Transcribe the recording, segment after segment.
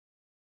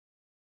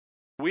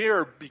We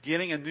are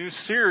beginning a new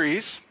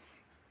series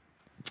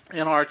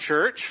in our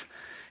church,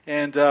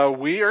 and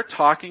we are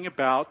talking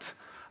about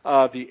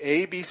the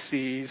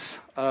ABCs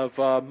of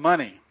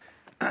money.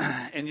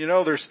 And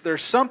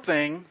there's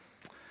something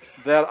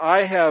that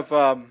I have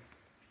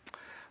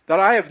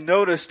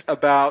noticed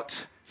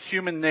about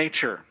human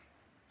nature.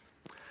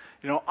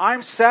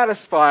 I'm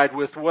satisfied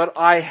with what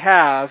I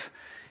have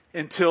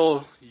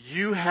until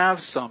you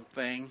have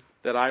something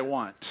that I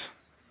want.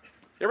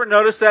 You ever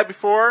noticed that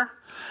before?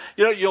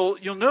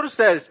 You'll notice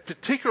that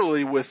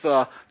particularly with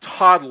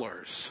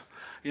toddlers.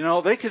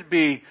 They could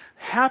be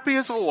happy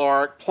as a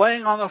lark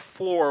playing on the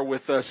floor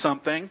with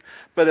something,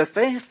 but if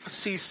they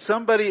see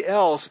somebody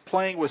else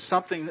playing with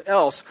something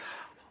else,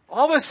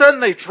 all of a sudden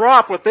they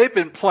drop what they've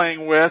been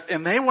playing with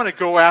and they want to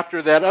go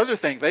after that other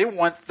thing. They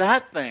want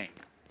that thing.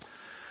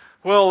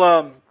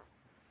 Well,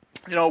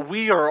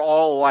 we are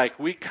all alike.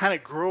 We kind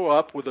of grow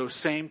up with those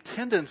same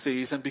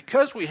tendencies, and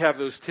because we have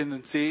those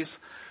tendencies,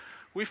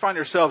 we find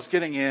ourselves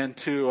getting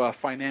into a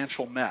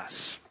financial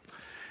mess.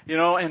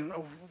 And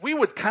we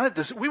would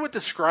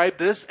describe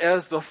this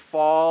as the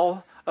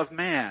fall of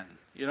man.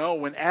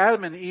 When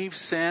Adam and Eve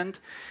sinned,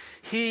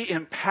 he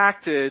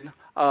impacted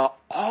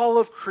all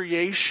of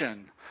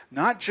creation,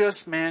 not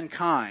just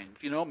mankind.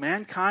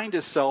 Mankind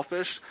is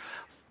selfish,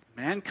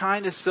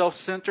 mankind is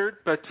self-centered,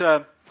 but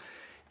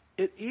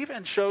it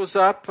even shows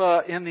up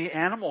in the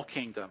animal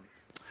kingdom.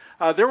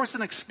 There was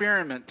an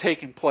experiment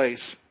taking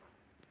place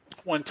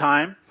one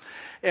time,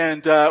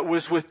 and it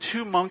was with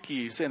two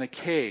monkeys in a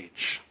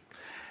cage.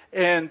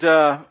 And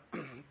the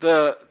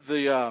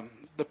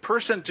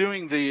person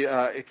doing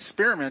the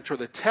experiment or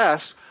the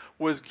test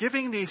was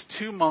giving these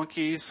two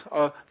monkeys.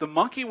 The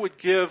monkey would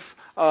give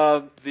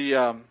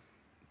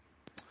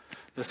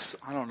this,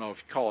 I don't know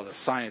if you call it a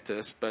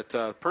scientist, but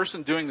the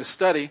person doing the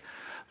study,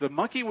 the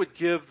monkey would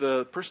give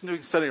the person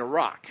doing the study a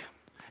rock,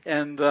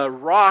 and the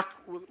rock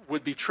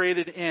would be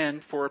traded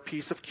in for a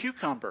piece of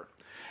cucumber.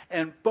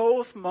 And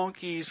both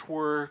monkeys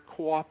were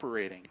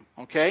cooperating,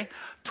 okay?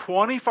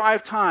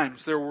 25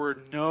 times there were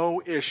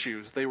no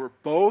issues. They were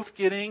both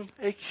getting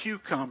a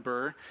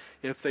cucumber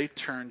if they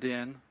turned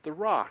in the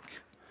rock.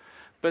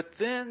 But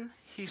then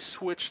he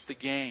switched the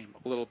game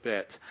a little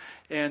bit.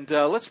 And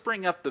let's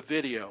bring up the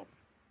video.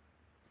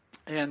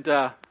 And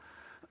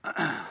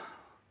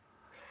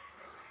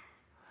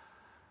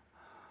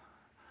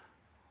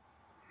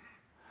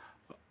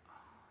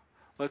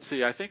let's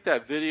see, I think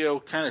that video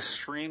kind of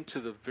streamed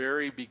to the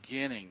very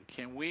beginning.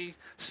 Can we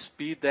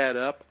speed that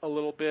up a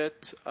little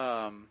bit?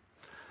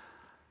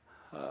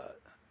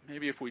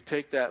 Maybe if we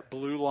take that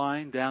blue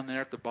line down there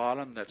at the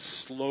bottom that's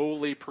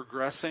slowly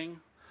progressing,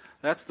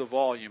 that's the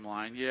volume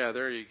line. Yeah,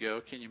 there you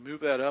go. Can you move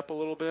that up a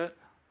little bit?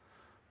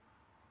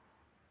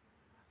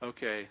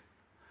 Okay.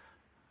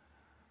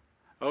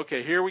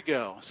 Okay, here we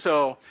go.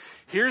 So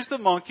here's the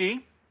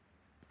monkey.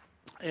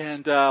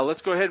 And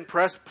let's go ahead and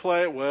press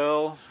play.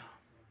 Well,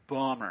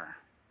 bummer.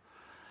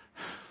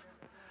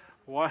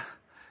 What?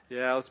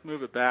 Yeah, let's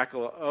move it back a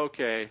little.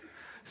 Okay.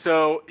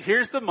 So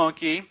here's the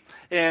monkey,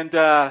 and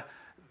the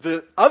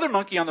other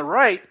monkey on the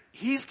right,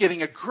 he's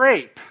getting a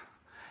grape.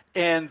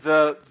 And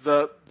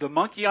the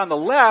monkey on the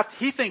left,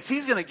 he thinks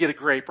he's going to get a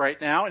grape right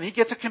now, and he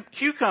gets a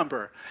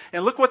cucumber.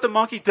 And look what the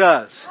monkey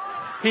does.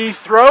 He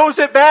throws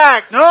it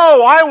back.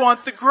 No, I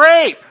want the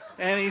grape.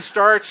 And he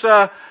starts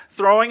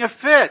throwing a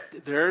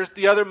fit. There's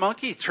the other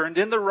monkey. Turned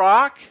in the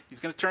rock. He's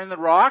going to turn in the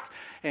rock.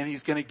 And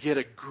he's going to get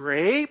a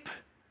grape,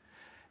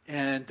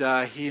 and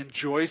he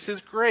enjoys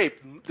his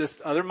grape. This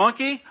other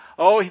monkey,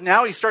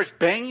 now he starts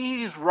banging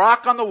his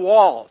rock on the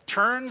wall,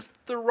 turns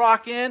the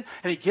rock in,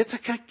 and he gets a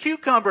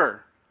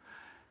cucumber.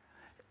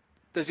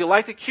 Does he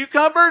like the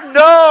cucumber?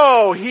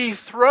 No! He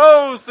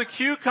throws the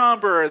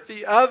cucumber.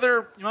 The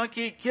other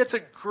monkey gets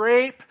a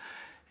grape,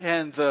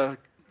 and the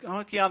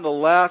monkey on the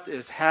left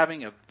is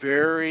having a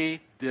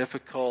very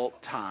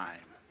difficult time.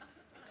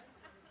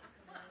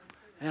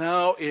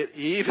 It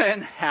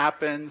even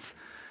happens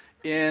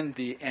in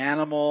the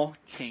animal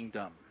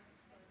kingdom.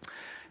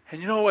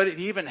 And you know what? It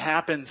even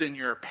happens in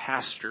your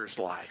pastor's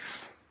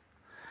life.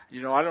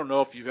 I don't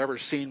know if you've ever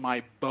seen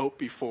my boat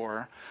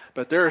before,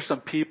 but there are some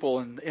people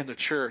in the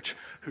church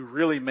who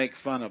really make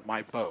fun of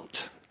my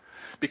boat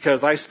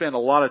because I spend a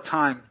lot of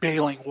time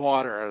bailing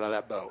water out of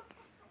that boat.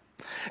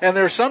 And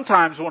there's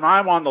sometimes when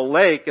I'm on the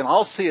lake and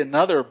I'll see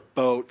another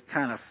boat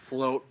kind of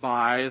float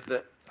by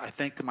that I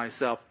think to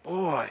myself,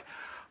 boy,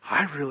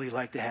 I really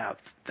like to have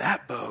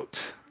that boat.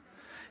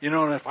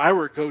 And if I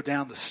were to go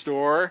down the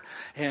store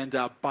and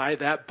buy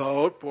that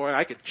boat, boy,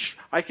 I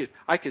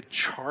could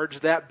charge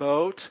that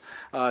boat,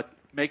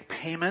 make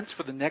payments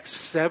for the next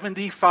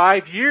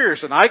 75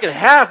 years, and I could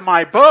have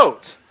my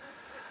boat.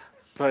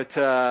 But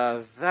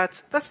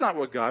that's not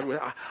what God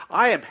would.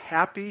 I am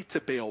happy to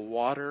bail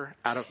water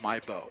out of my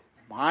boat.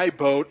 My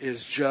boat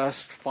is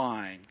just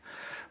fine.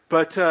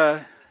 But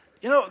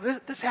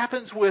this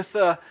happens with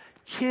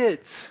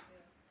kids.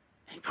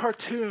 And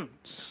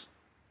cartoons.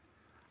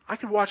 I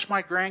could watch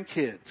my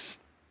grandkids,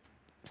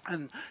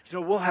 and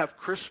we'll have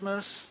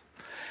Christmas,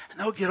 and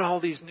they'll get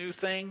all these new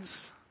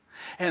things,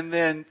 And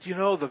then,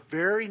 the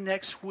very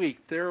next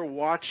week, they're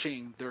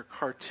watching their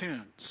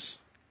cartoons.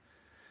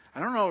 I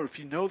don't know if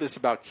you know this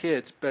about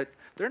kids, but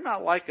they're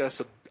not like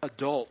us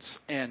adults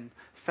and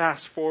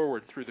fast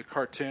forward through the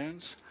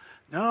cartoons.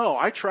 No,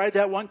 I tried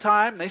that one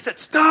time. And they said,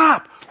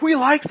 stop! We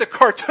like the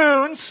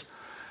cartoons!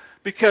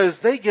 Because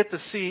they get to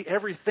see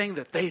everything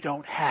that they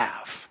don't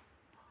have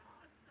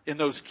in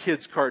those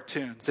kids'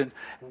 cartoons. And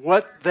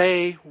what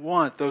they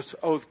want, those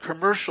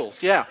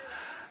commercials, yeah.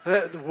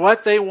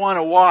 What they want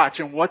to watch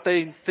and what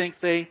they think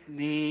they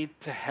need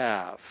to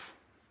have.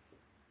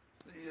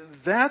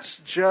 That's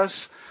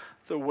just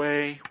the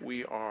way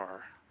we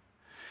are.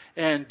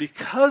 And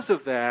because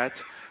of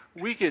that,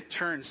 we get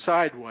turned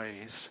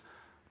sideways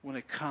when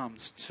it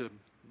comes to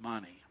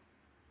money.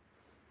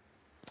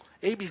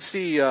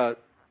 ABC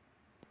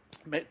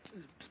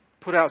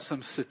put out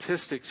some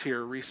statistics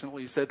here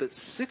recently, said that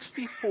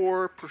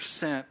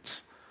 64%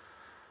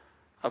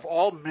 of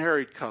all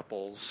married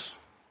couples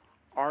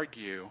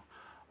argue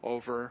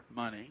over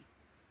money.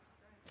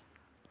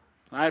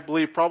 And I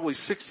believe probably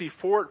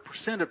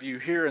 64% of you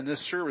here in this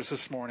service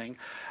this morning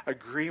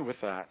agree with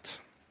that.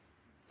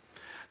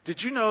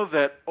 Did you know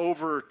that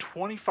over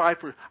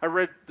 25%, I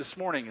read this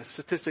morning a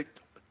statistic,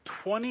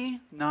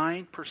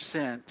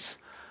 29%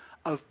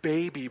 of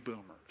baby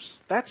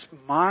boomers. That's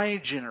my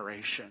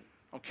generation,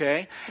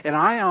 okay? And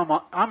I'm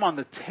on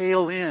the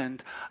tail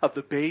end of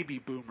the baby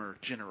boomer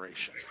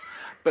generation.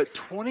 But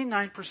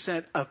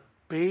 29% of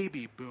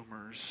baby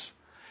boomers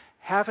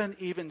haven't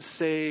even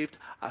saved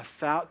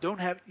don't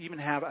even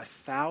have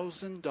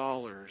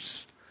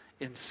 $1,000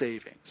 in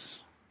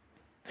savings.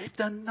 They've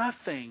done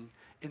nothing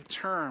in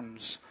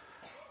terms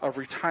of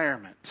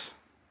retirement.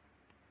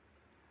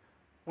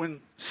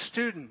 When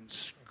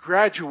students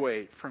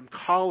graduate from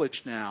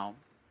college now,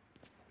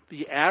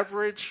 the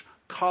average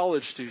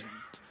college student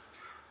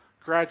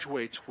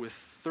graduates with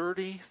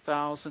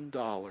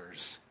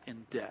 $30,000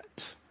 in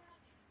debt.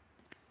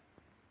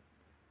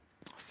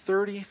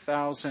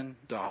 $30,000.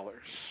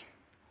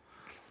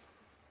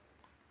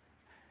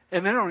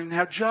 And they don't even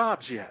have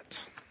jobs yet.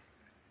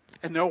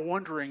 And they're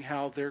wondering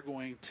how they're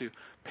going to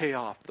pay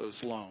off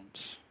those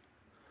loans.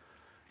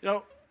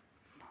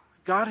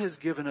 God has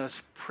given us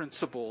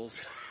principles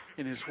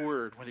in His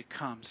Word when it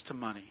comes to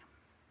money.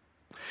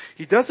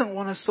 He doesn't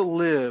want us to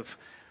live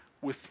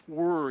with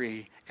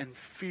worry and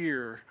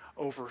fear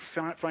over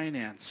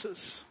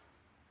finances.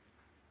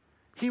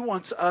 He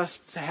wants us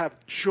to have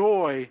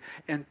joy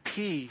and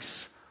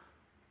peace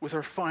with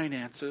our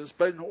finances.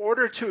 But in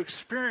order to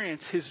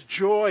experience His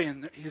joy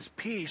and His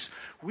peace,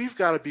 we've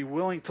got to be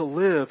willing to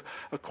live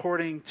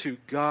according to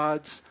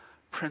God's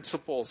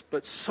principles.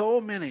 But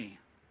so many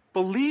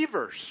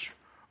believers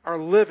are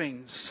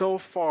living so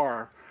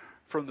far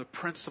from the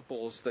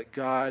principles that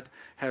God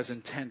has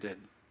intended.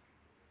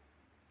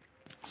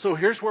 So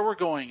here's where we're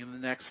going in the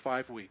next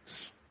 5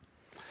 weeks.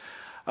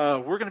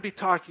 We're going to be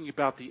talking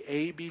about the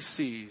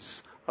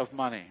ABCs of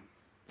money.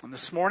 And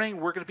this morning,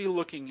 we're going to be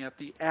looking at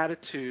the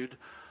attitude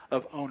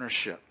of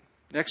ownership.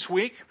 Next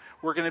week,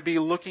 we're going to be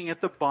looking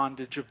at the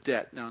bondage of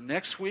debt. Now,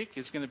 next week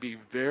is going to be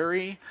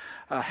very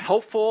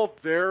helpful,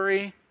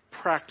 very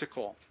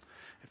practical.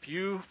 If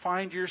you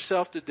find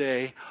yourself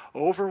today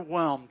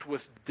overwhelmed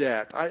with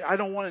debt, I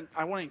want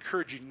to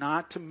encourage you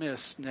not to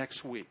miss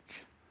next week,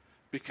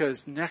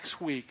 because next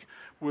week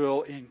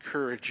will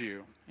encourage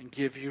you and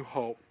give you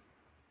hope.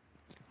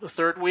 The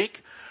third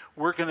week,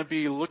 we're going to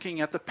be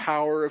looking at the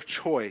power of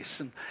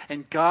choice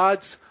and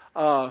God's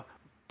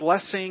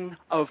blessing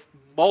of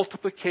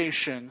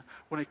multiplication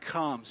when it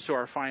comes to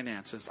our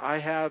finances. I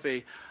have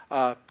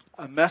a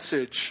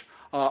message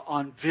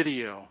on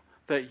video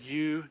that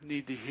you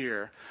need to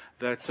hear,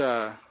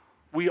 that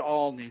we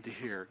all need to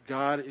hear.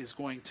 God is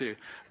going to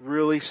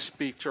really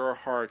speak to our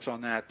hearts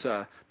on that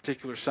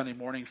particular Sunday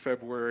morning,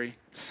 February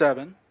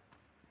 7.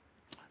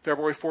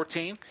 February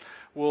 14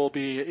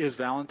 is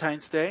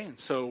Valentine's Day, and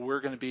so we're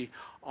going to be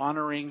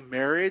honoring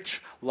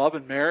marriage, love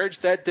and marriage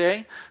that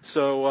day.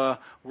 So I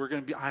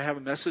have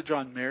a message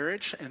on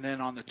marriage, and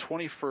then on the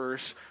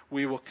 21st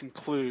we will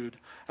conclude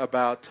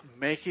about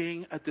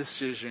making a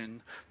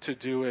decision to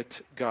do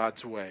it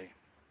God's way.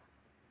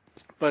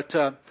 But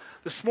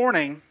this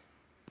morning,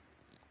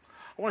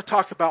 I want to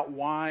talk about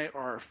why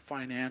our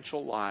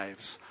financial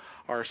lives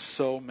are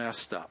so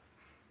messed up.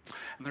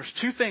 And there's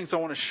 2 things I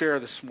want to share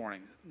this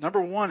morning.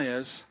 Number one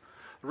is,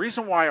 the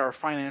reason why our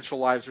financial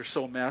lives are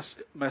so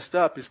messed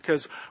up is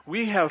because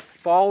we have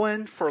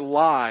fallen for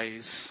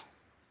lies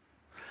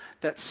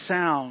that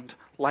sound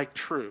like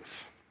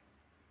truth.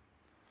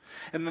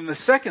 And then the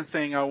second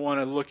thing I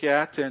want to look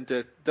at, and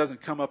it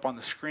doesn't come up on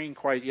the screen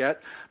quite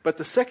yet, but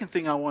the second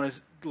thing I want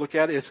to look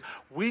at is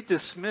we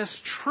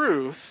dismiss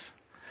truth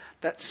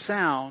that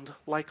sound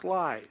like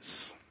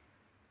lies.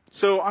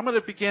 So I'm going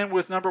to begin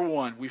with number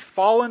one. We've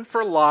fallen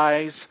for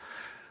lies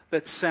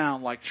that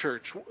sound like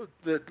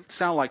that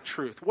sound like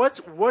truth.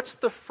 What's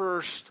the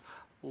first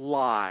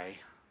lie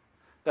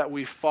that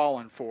we've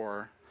fallen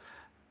for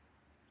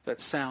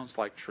that sounds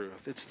like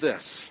truth? It's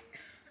this.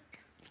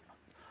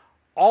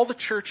 All the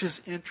church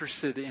is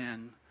interested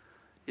in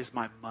is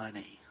my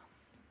money.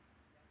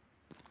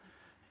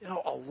 You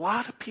know, a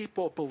lot of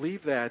people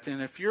believe that.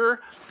 And if you're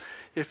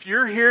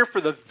here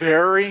for the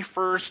very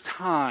first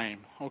time,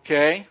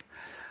 okay,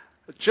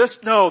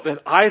 just know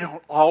that I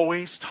don't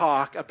always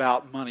talk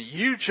about money.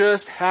 You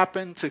just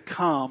happen to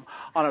come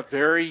on a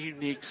very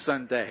unique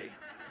Sunday.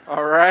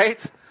 All right?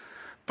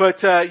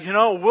 But,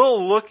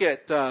 we'll look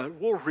at,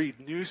 we'll read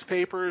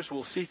newspapers,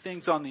 we'll see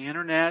things on the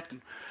internet,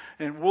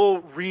 and we'll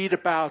read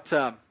about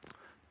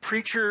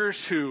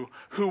preachers who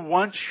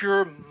want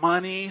your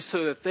money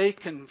so that they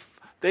can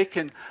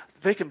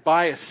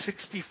buy a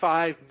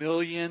 65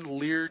 million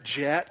Lear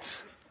jet.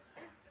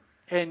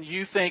 And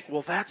you think,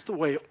 well, that's the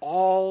way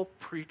all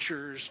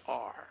preachers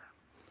are.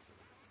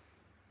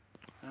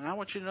 And I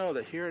want you to know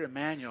that here at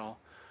Emmanuel,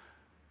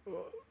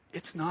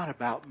 it's not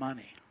about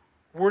money.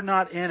 We're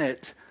not in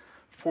it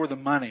for the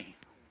money.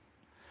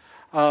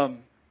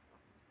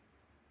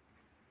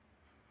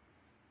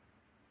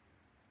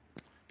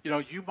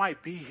 You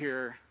might be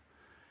here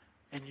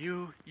and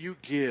you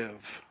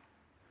give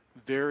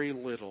very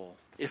little,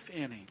 if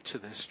any, to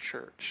this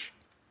church.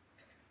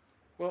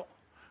 Well,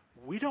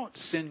 we don't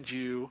send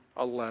you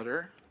a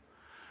letter.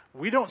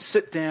 We don't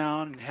sit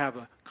down and have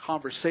a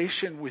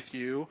conversation with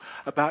you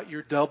about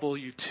your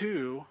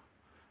W-2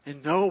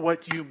 and know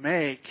what you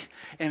make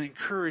and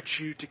encourage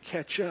you to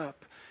catch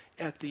up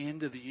at the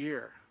end of the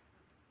year.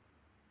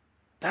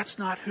 That's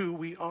not who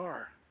we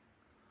are.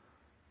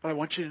 But I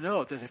want you to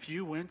know that if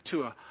you went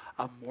to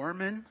a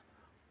Mormon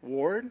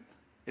ward,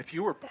 if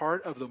you were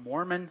part of the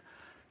Mormon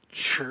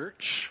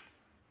church,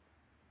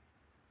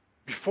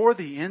 before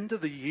the end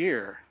of the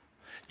year,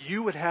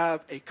 you would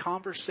have a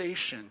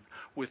conversation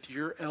with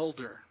your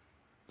elder,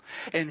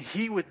 and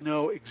he would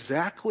know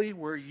exactly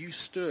where you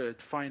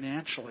stood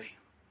financially,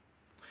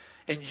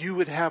 and you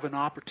would have an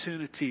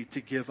opportunity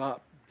to give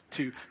up,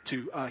 to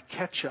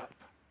catch up.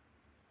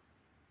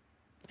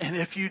 And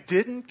if you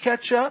didn't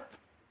catch up,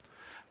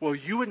 well,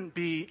 you wouldn't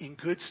be in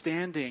good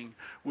standing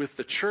with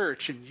the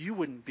church, and you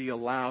wouldn't be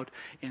allowed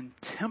in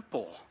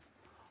temple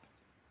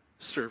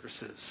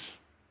services.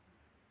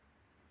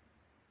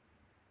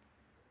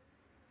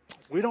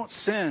 We don't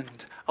send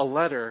a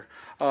letter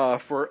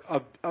for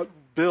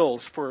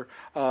bills for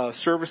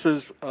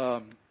services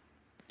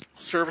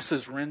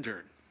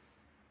rendered.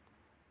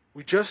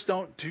 We just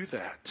don't do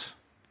that.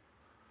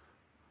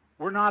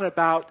 We're not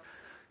about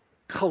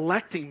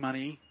collecting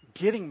money,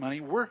 getting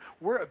money.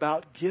 We're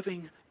about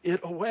giving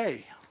it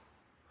away.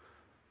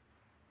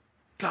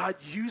 God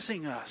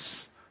using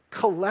us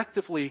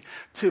collectively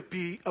to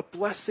be a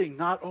blessing,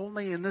 not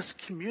only in this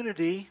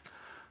community,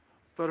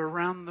 but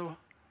around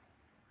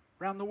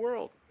the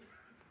world.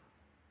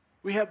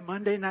 We have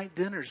Monday night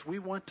dinners. We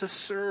want to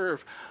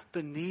serve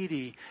the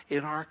needy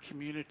in our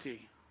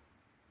community.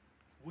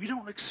 We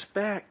don't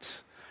expect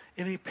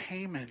any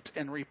payment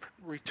in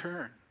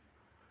return.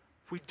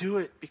 We do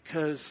it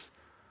because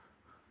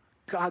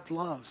God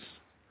loves,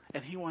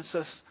 and He wants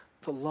us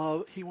to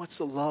love. He wants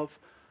to love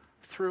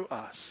through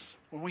us.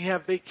 When we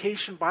have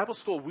Vacation Bible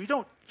School, we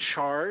don't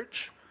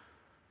charge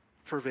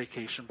for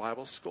Vacation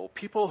Bible School.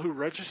 People who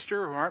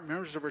register, who aren't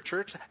members of our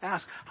church,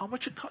 ask, how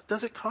much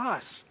does it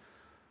cost?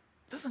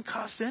 It doesn't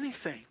cost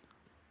anything.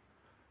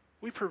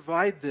 We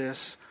provide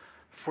this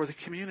for the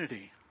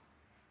community.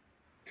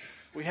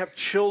 We have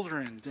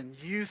children's and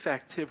youth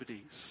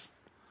activities.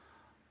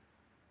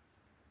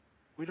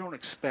 We don't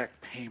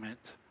expect payment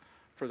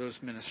for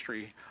those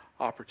ministry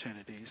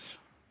opportunities.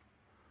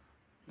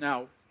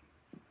 Now,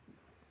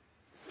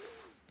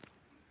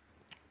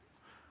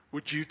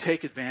 would you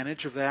take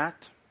advantage of that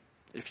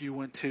if you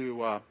went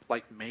to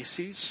like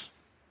Macy's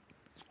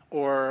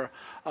or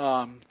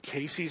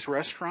Casey's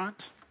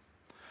restaurant?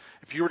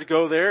 If you were to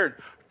go there and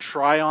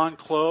try on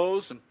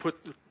clothes and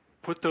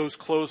put those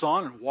clothes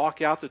on and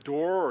walk out the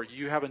door, or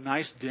you have a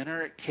nice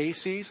dinner at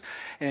Casey's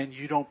and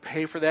you don't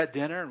pay for that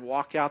dinner and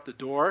walk out the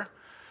door,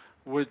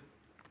 what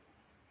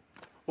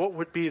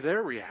would be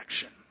their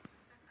reaction?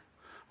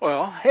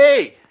 Well,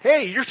 hey,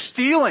 you're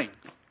stealing.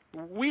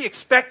 We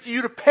expect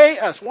you to pay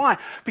us. Why?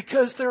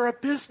 Because they're a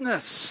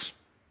business.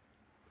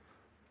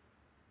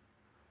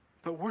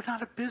 But we're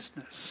not a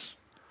business.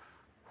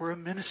 We're a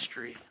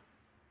ministry.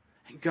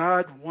 And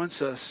God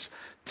wants us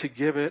to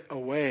give it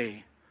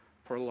away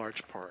for a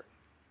large part.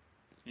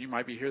 You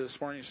might be here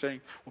this morning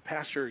saying, well,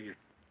 Pastor, you're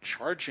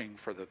charging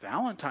for the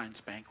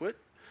Valentine's banquet.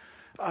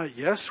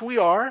 Yes, we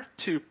are,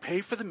 to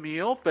pay for the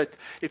meal. But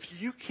if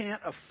you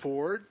can't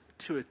afford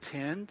to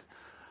attend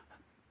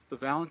the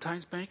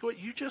Valentine's banquet,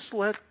 you just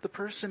let the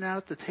person out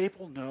at the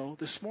table know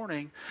this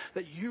morning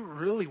that you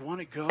really want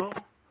to go,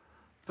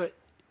 but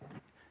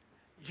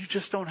you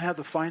just don't have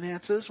the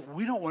finances.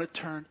 We don't want to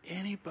turn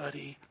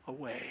anybody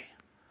away.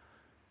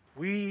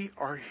 We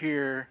are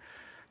here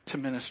to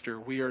minister.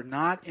 We are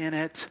not in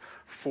it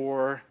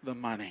for the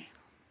money.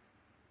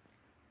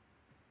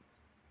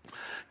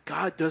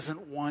 God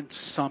doesn't want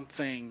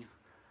something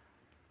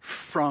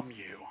from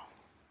you.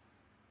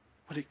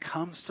 When it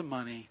comes to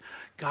money,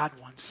 God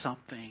wants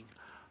something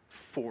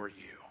for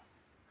you.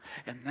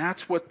 And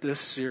that's what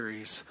this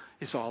series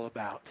is all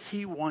about.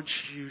 He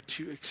wants you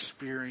to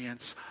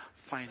experience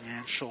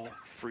financial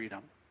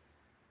freedom.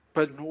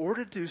 But in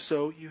order to do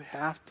so, you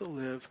have to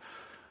live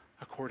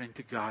according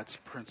to God's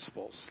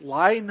principles.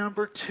 Lie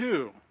number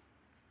 2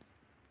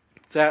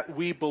 that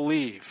we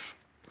believe.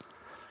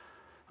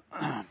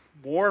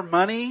 More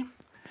money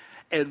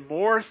and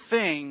more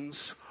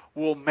things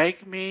will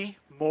make me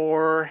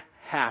more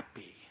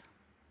happy.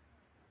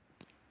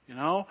 You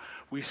know,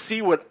 we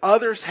see what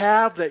others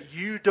have that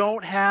you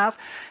don't have.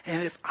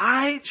 And if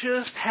I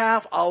just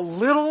have a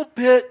little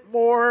bit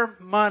more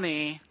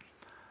money,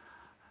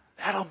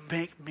 that'll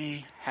make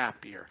me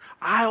happier.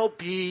 I'll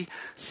be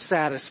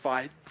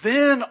satisfied.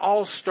 Then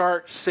I'll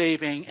start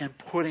saving and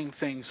putting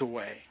things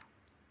away.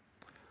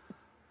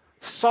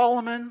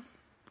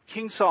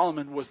 King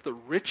Solomon was the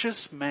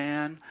richest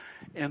man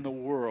in the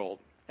world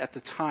at the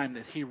time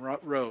that he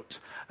wrote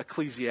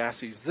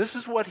Ecclesiastes. This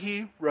is what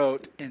he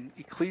wrote in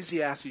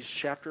Ecclesiastes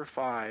chapter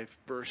 5,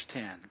 verse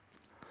 10.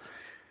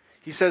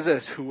 He says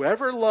this,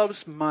 whoever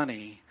loves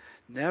money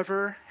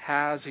never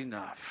has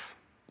enough.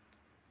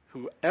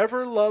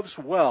 Whoever loves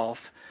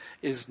wealth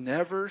is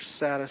never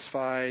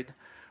satisfied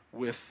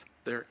with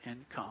their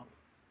income.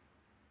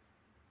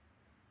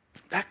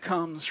 That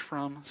comes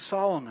from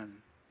Solomon.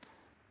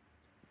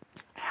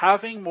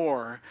 Having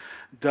more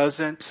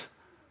doesn't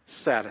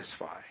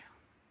satisfy.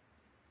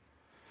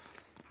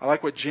 I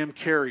like what Jim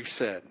Carrey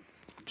said.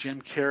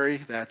 Jim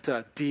Carrey,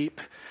 that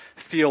deep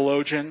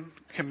theologian,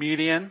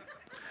 comedian,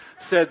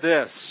 said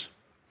this,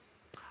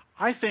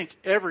 I think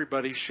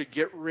everybody should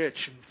get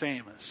rich and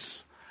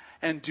famous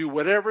and do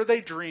whatever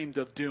they dreamed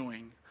of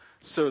doing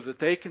so that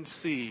they can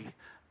see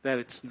that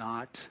it's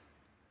not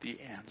the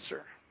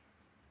answer.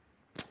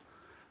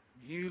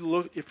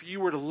 If you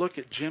were to look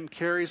at Jim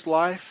Carrey's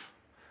life,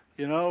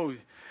 you know,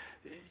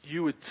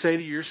 you would say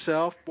to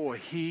yourself, boy,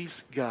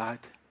 he's got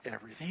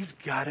everything. He's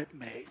got it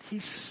made.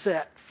 He's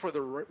set for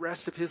the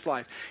rest of his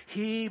life.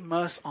 He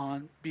must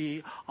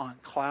be on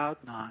cloud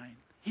 9.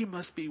 He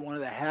must be one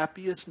of the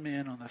happiest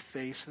men on the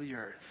face of the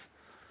earth.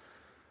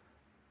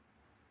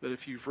 But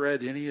if you've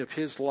read any of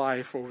his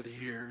life over the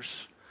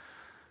years,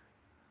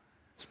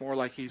 it's more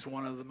like he's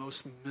one of the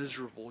most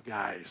miserable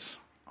guys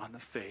on the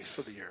face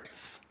of the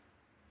earth.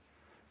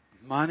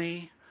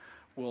 Money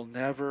will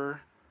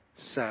never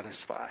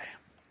satisfy.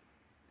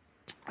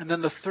 And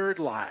then the third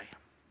lie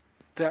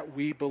that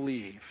we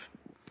believe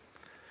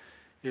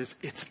is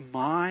it's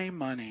my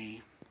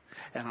money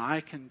and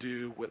I can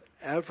do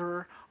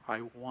whatever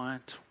I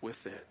want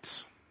with it.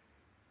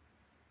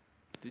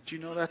 Did you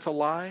know that's a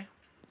lie?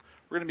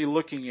 We're going to be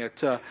looking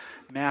at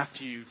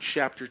Matthew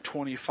chapter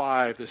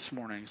 25 this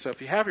morning. So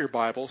if you have your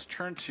Bibles,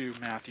 turn to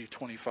Matthew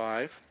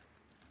 25.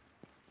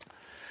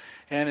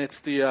 And it's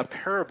the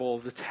parable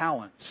of the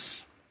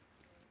talents.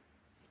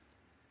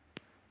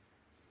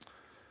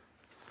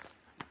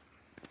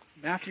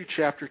 Matthew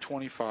chapter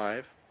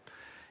 25.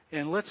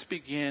 And let's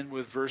begin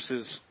with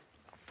verses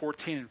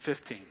 14 and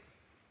 15.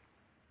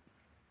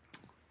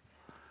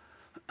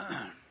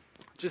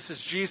 Just as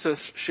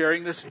Jesus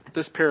sharing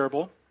this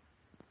parable,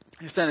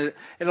 he said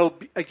it'll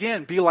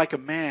again be like a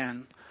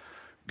man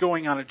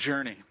going on a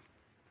journey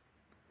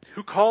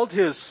who called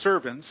his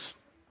servants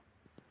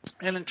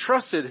and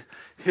entrusted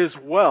his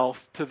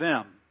wealth to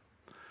them.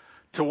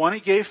 To one he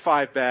gave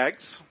 5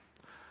 bags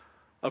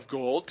of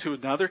gold, to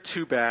another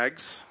 2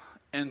 bags,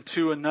 and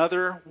to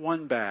another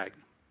 1 bag,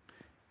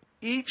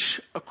 each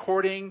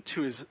according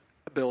to his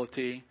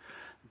ability.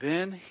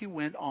 Then he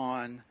went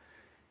on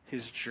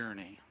his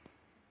journey.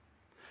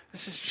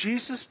 This is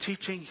Jesus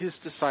teaching his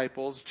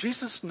disciples.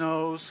 Jesus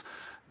knows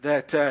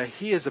that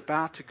he is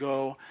about to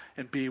go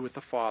and be with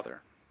the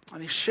Father.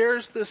 And he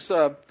shares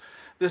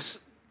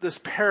this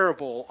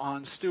parable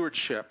on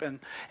stewardship. And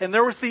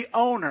there was the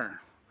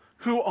owner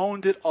who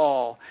owned it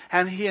all.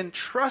 And he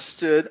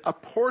entrusted a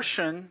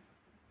portion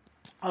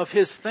of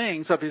his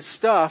things, of his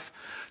stuff,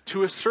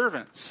 to his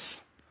servants.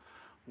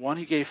 One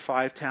he gave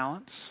 5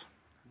 talents.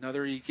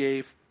 Another he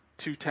gave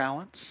 2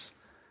 talents.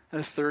 And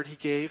the third he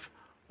gave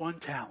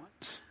 1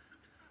 talent.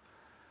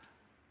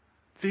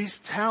 These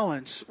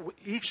talents,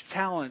 each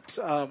talent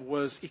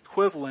was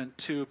equivalent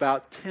to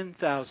about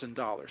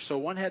 $10,000. So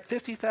one had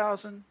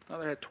 50,000,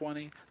 another had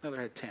 20,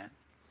 another had 10.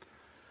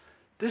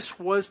 This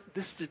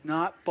did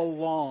not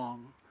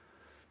belong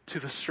to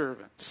the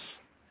servants.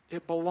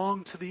 It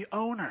belonged to the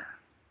owner.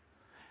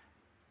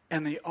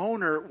 And the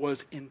owner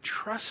was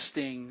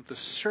entrusting the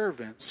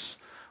servants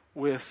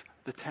with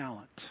the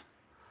talent.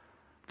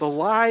 The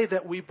lie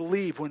that we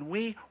believe when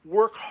we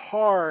work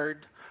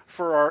hard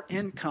for our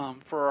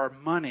income, for our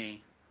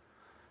money,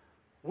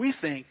 we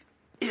think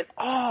it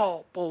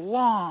all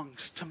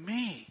belongs to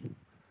me.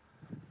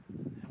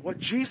 And what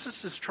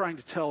Jesus is trying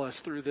to tell us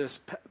through this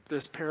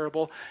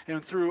parable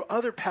and through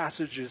other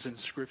passages in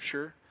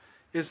Scripture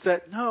is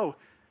that no,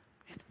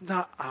 it's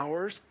not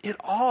ours. It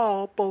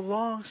all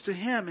belongs to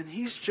Him, and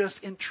He's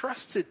just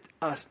entrusted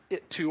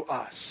it to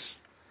us.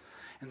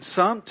 And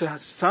to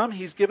some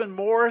He's given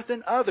more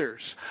than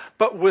others.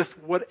 But with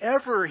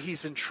whatever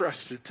He's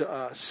entrusted to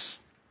us,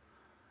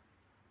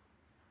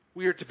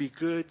 we are to be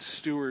good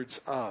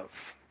stewards of.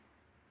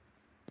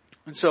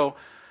 And so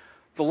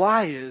the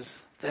lie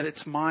is that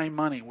it's my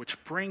money,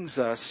 which brings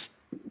us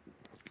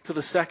to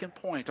the second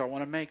point I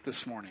want to make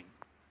this morning.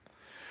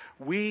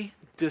 We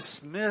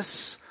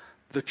dismiss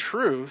the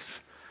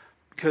truth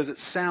because it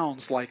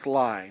sounds like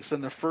lies.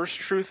 And the first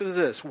truth is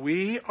this: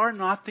 we are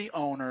not the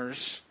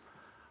owners,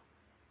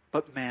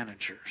 but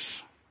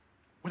managers.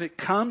 When it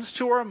comes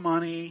to our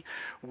money,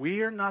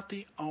 we are not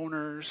the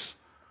owners,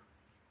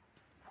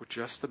 we're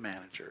just the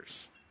managers.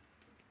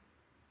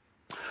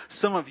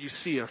 Some of you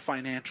see a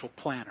financial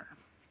planner,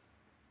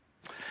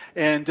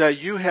 and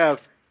you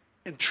have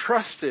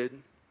entrusted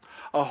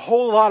a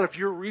whole lot of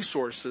your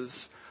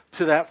resources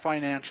to that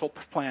financial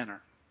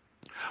planner.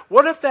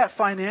 What if that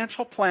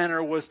financial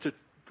planner was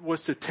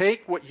to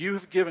take what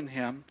you've given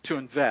him to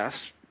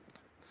invest?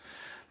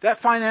 That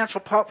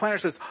financial planner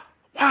says,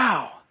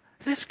 wow,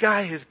 this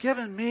guy has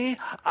given me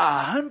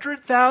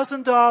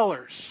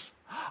 $100,000.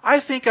 I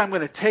think I'm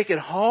going to take it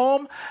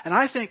home, and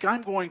I think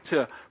I'm going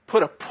to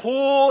put a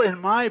pool in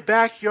my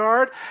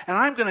backyard, and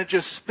I'm going to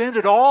just spend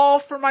it all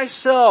for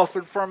myself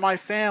and for my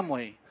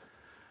family.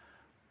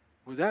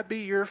 Would that be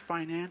your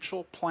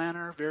financial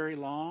planner very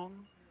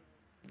long?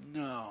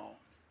 No.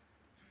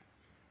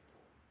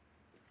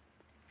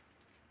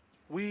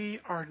 We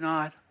are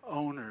not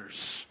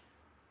owners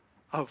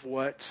of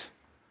what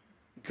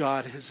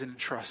God has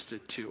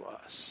entrusted to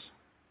us.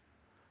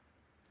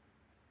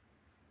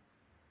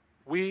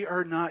 We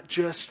are not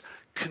just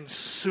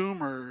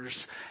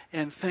consumers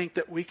and think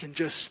that we can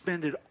just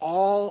spend it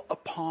all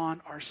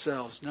upon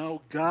ourselves.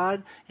 No,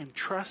 God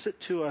entrusts it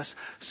to us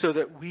so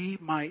that we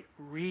might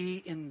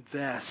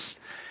reinvest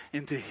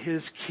into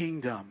His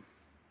kingdom,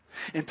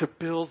 into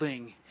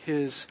building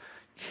His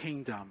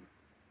kingdom.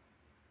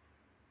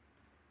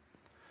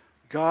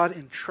 God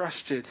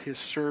entrusted His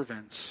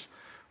servants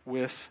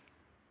with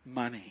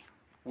money,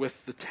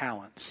 with the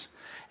talents.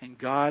 And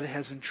God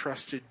has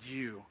entrusted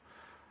you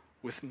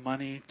with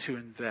money to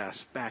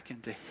invest back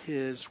into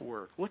His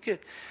work. Look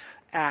at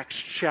Acts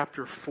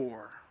chapter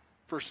 4,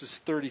 verses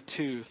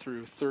 32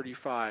 through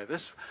 35.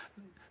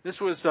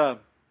 This was the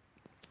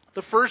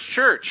first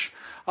church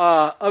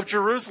of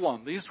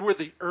Jerusalem. These were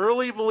the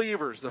early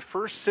believers, the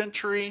first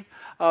century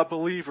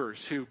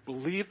believers who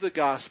believed the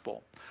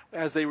gospel.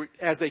 As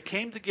they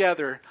came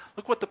together,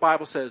 look what the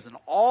Bible says. And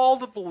all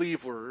the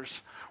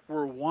believers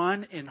were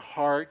one in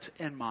heart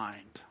and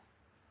mind.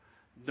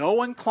 No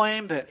one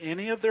claimed that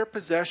any of their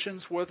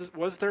possessions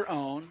was their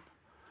own,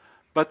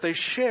 but they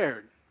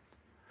shared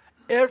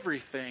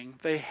everything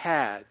they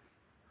had.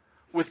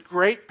 With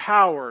great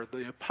power,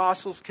 the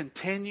apostles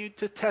continued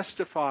to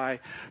testify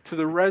to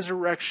the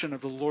resurrection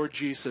of the Lord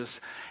Jesus,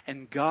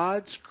 and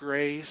God's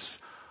grace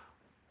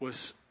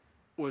was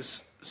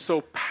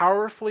so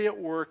powerfully at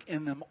work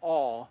in them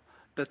all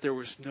that there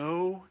was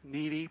no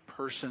needy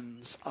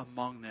persons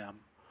among them.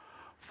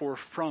 For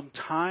from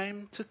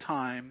time to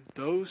time,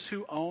 those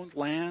who owned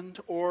land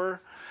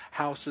or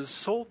houses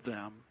sold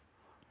them,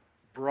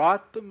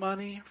 brought the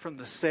money from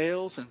the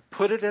sales and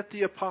put it at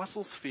the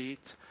apostles'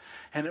 feet,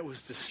 and it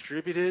was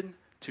distributed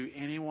to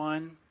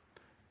anyone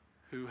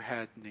who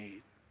had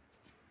need.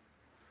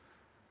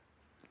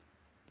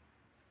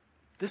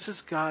 This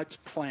is God's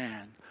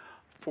plan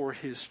for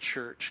His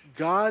church.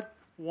 God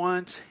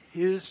wants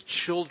His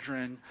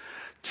children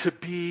to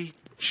be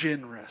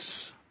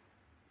generous.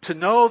 To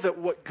know that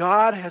what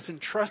God has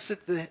entrusted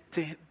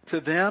to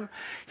them,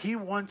 He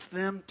wants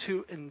them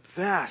to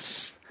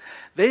invest.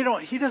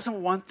 He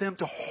doesn't want them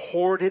to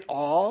hoard it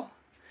all.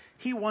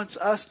 He wants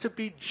us to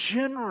be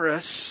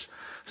generous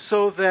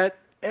so that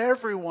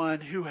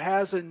everyone who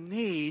has a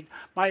need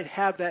might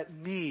have that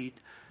need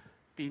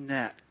be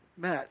met.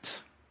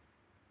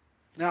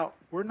 Now,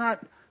 we're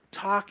not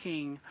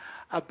talking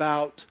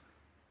about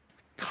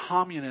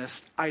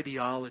communist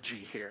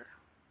ideology here.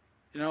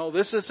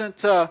 This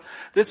isn't,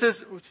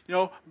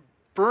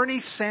 Bernie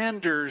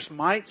Sanders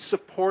might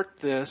support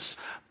this,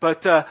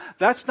 but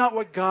that's not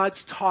what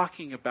God's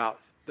talking about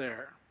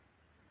there.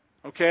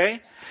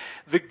 Okay?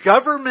 The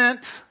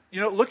government,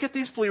 look at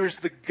these believers,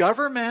 the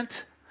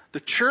government, the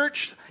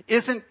church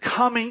isn't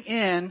coming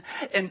in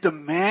and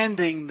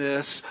demanding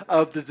this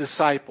of the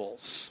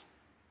disciples.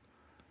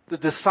 The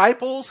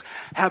disciples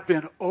have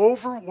been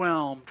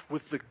overwhelmed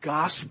with the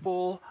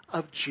gospel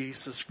of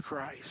Jesus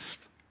Christ.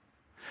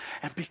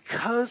 And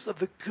because of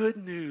the good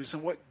news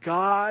and what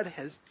God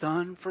has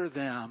done for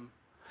them,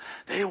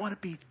 they want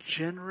to be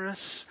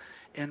generous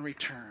in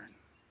return.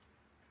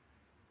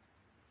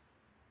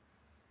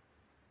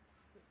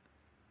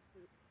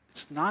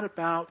 It's not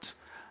about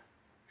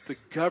the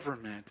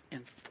government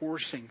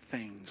enforcing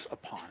things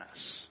upon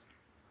us.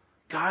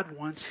 God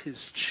wants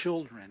His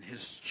children,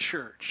 His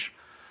church,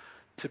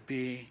 to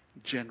be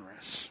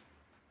generous.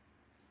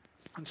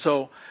 And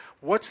so,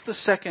 what's the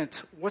second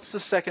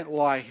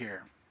lie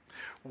here?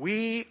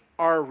 We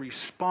are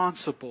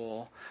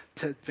responsible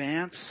to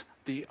advance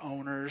the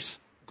owner's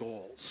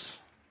goals.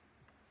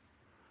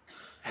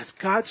 As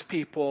God's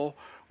people,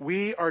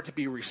 we are to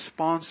be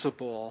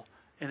responsible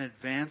in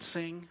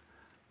advancing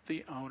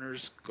the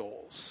owner's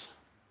goals,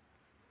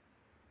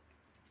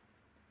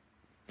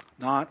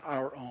 not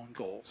our own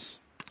goals.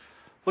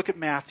 Look at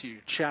Matthew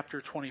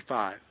chapter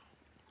 25.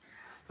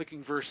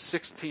 Looking verse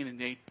 16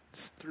 and 8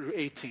 through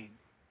 18.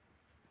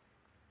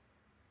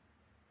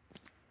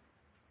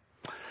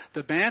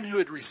 The man who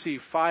had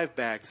received 5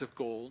 bags of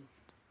gold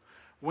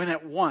went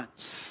at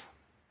once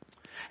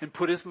and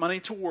put his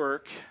money to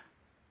work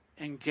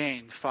and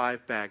gained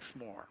 5 bags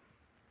more.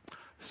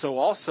 So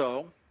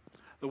also,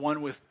 the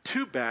one with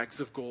 2 bags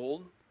of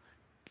gold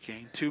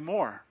gained 2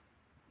 more.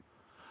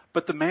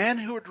 But the man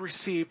who had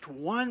received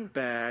 1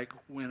 bag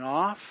went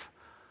off,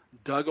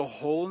 dug a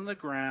hole in the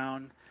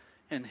ground,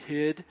 and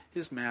hid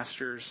his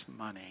master's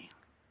money.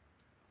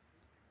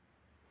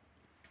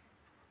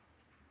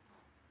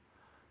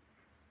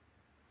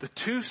 The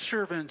 2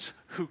 servants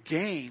who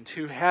gained,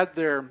 who had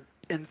their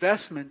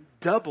investment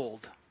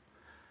doubled,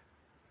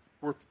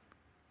 were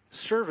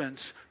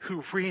servants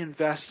who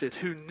reinvested,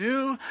 who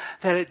knew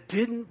that it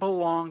didn't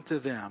belong to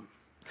them.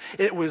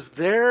 It was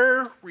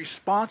their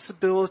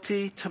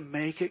responsibility to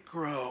make it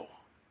grow.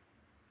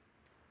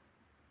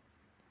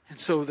 And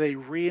so they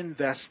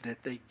reinvested it.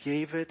 They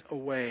gave it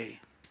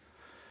away.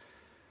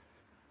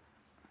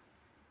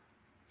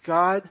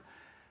 God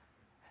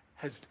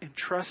has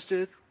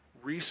entrusted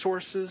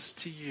resources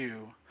to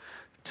you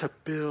to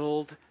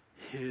build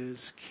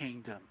His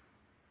kingdom.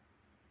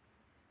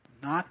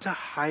 Not to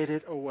hide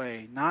it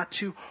away, not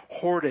to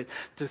hoard it,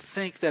 to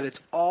think that it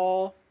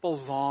all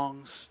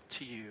belongs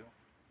to you.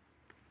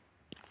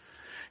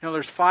 You know,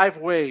 there's 5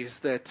 ways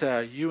that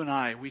you and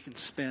I, we can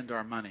spend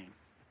our money.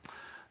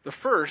 The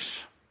first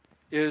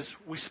is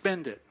we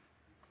spend it.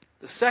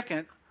 The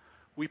second,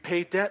 we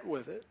pay debt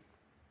with it.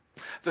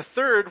 The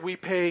third, we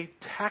pay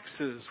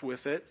taxes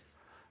with it.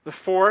 The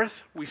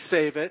fourth, we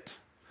save it.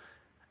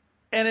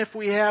 And if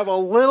we have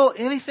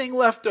anything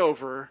left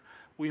over,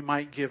 we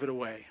might give it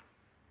away.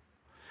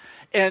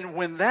 And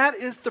when that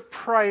is the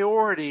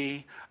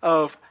priority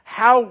of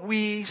how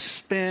we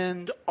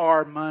spend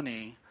our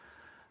money,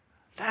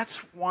 that's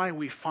why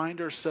we find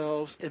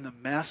ourselves in the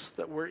mess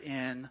that we're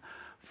in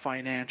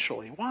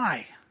financially.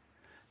 Why?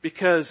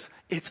 Because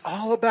it's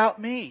all about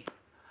me.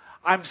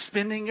 I'm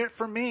spending it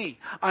for me.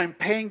 I'm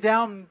paying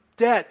down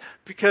debt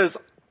because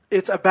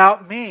it's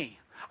about me.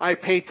 I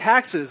pay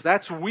taxes.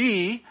 That's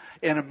we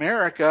in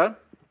America.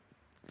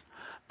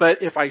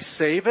 But if I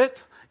save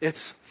it,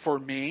 it's for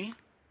me.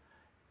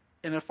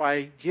 And if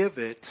I give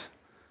it,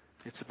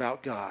 it's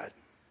about God.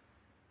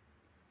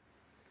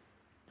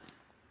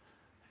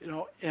 You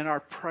know, and our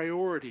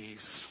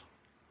priorities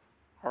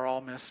are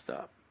all messed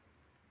up.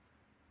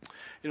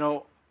 You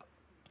know,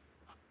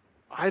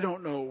 I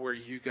don't know where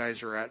you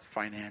guys are at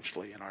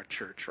financially in our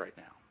church right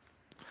now.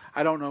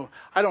 I don't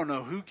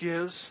know who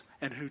gives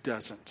and who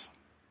doesn't.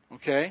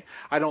 Okay?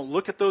 I don't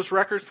look at those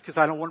records because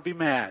I don't want to be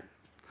mad.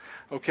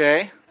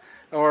 Okay?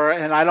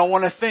 And I don't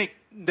want to think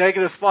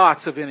negative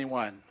thoughts of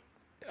anyone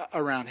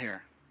around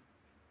here.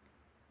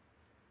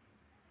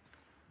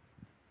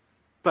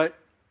 But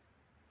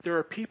there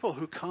are people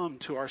who come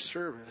to our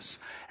service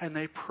and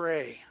they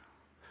pray.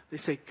 They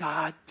say,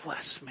 God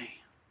bless me.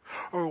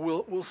 Or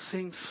we'll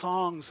sing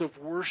songs of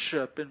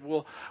worship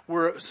and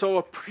we're so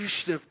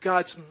appreciative of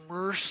God's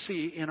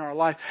mercy in our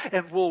life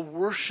and we'll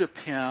worship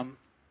Him.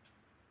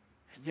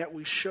 And yet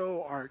we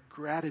show our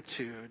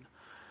gratitude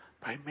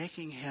by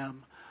making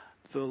Him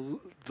the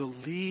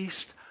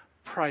least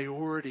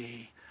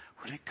priority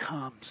when it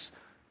comes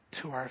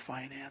to our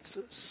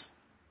finances.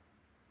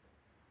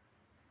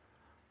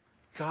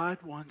 God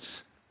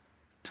wants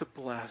to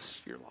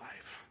bless your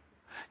life.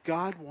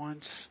 God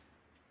wants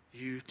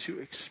you to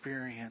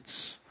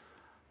experience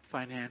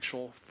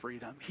financial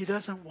freedom. He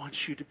doesn't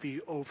want you to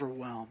be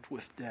overwhelmed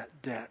with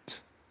debt.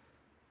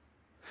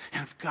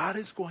 And if God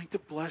is going to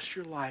bless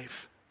your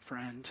life,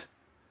 friend,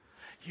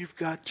 you've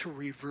got to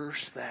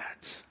reverse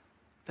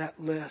that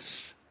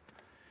list.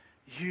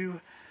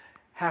 You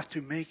have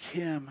to make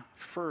Him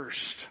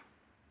first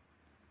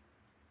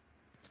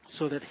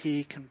so that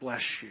He can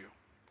bless you.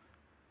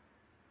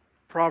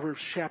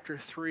 Proverbs chapter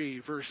 3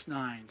 verse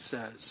 9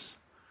 says,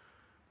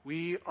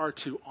 we are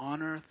to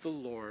honor the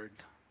Lord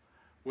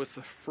with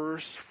the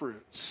first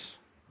fruits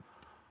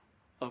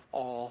of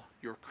all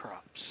your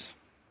crops.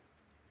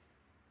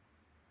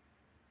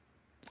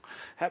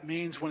 That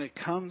means when it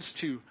comes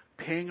to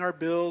paying our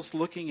bills,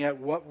 looking at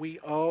what we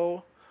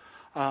owe,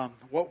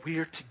 what we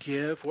are to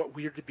give, what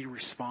we are to be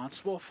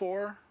responsible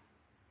for,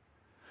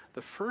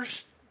 the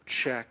first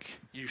check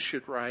you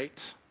should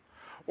write,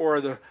 or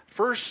the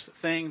first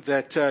thing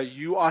that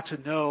you ought to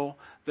know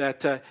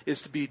that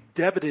is to be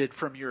debited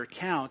from your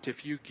account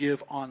if you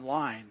give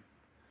online,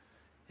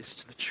 is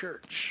to the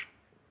church.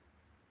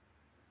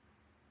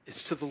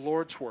 It's to the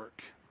Lord's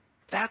work.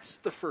 That's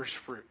the first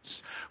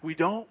fruits. We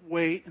don't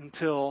wait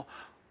until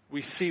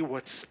we see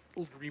what's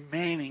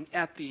remaining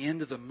at the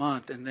end of the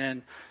month and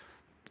then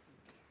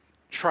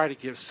try to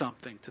give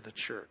something to the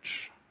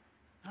church.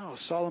 No,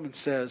 Solomon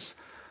says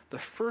the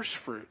first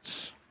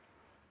fruits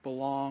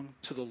belong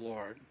to the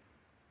Lord.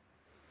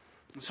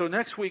 And so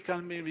next week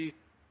I'm going to be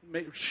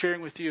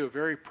sharing with you a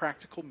very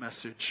practical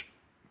message.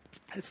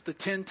 It's the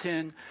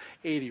 10-10-80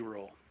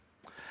 rule.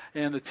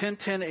 And the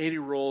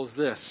 10-10-80 rule is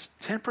this: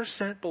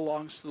 10%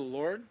 belongs to the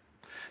Lord,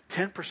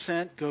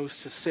 10% goes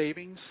to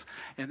savings,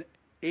 and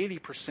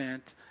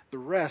 80%, the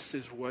rest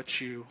is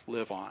what you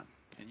live on.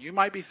 And you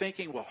might be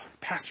thinking, well,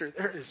 Pastor,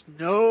 there is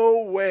no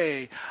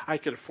way I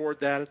could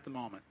afford that at the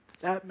moment.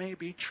 That may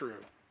be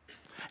true.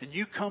 And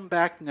you come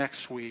back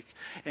next week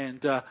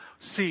and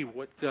see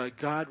what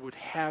God would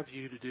have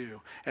you to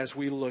do as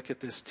we look at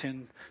this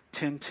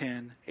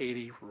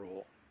 10-10-80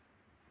 rule.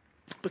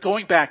 But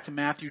going back to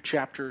Matthew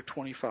chapter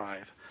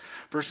 25,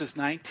 verses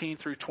 19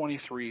 through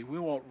 23, we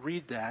won't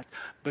read that,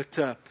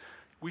 but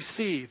we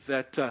see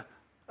that,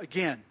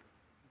 again,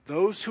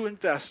 those who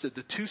invested,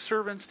 the two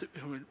servants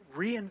who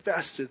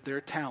reinvested their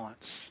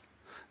talents,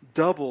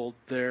 doubled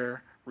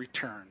their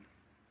return.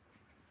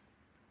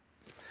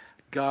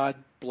 God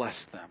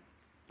blessed them.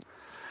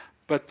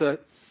 But the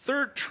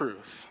third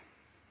truth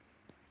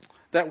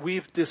that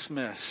we've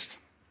dismissed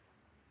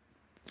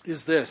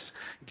is this: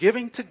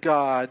 giving to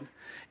God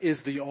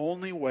is the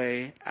only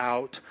way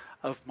out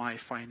of my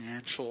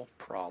financial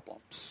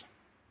problems.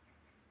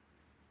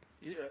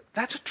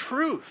 That's a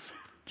truth,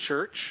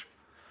 church.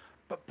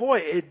 But boy,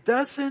 it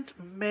doesn't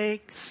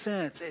make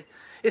sense.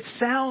 It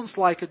sounds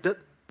like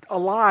a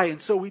lie, and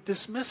so we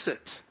dismiss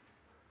it.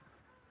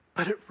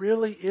 But it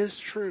really is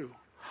true.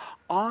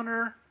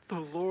 Honor the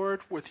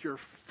Lord with your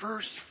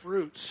first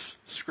fruits,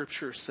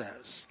 Scripture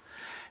says,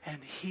 and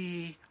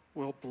He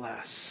will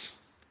bless.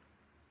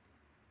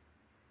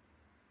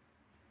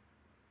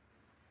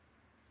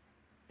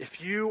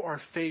 If you are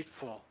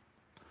faithful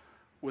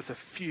with a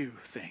few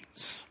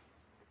things,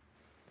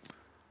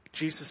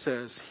 Jesus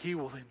says He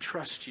will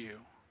entrust you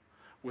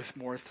with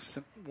more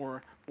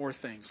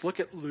things. Look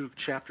at Luke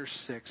chapter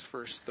 6,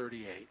 verse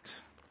 38.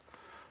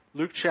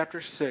 Luke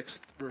chapter 6,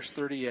 verse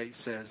 38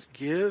 says,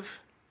 "Give,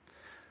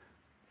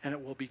 and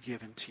it will be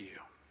given to you."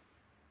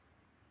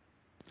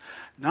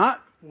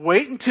 Not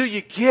wait until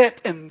you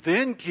get and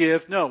then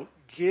give. No,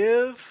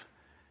 give,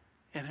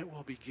 and it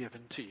will be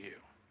given to you.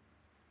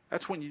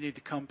 That's when you need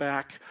to come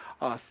back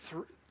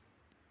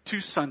 2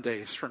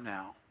 Sundays from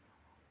now.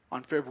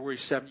 On February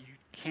 7th, you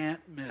can't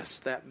miss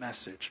that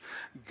message.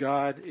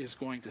 God is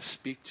going to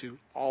speak to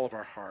all of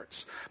our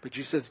hearts. But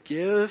Jesus says,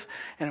 give,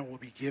 and it will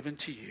be given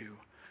to you.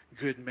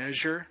 Good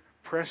measure,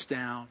 pressed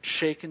down,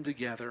 shaken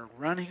together,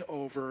 running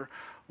over,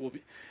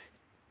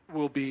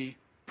 will be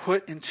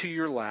put into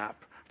your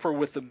lap. For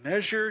with the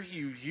measure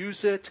you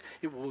use it,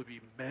 it will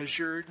be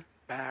measured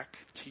back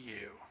to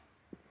you.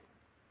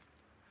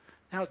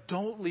 Now,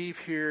 don't leave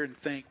here and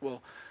think,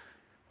 well,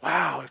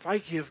 wow, if I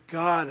give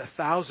God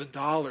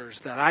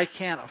 $1,000 that I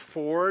can't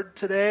afford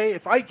today,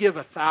 if I give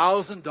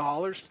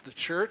 $1,000 to the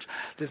church,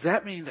 does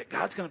that mean that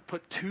God's going to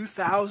put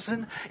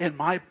 $2,000 in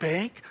my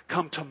bank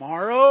come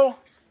tomorrow?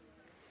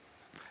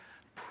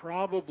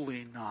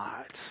 Probably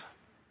not.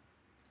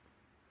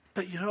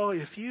 But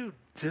if you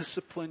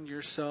discipline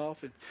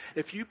yourself, and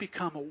if you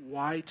become a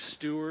wise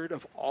steward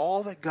of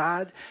all that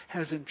God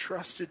has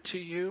entrusted to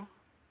you,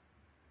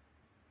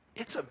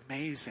 it's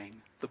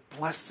amazing the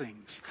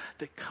blessings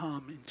that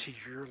come into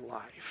your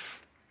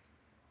life.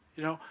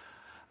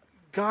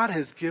 God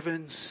has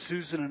given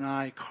Susan and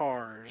I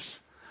cars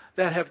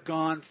that have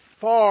gone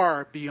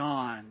far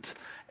beyond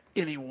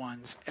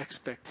anyone's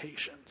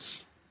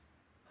expectations.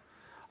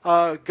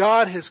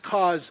 God has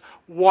caused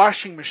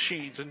washing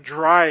machines and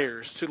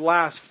dryers to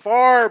last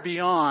far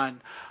beyond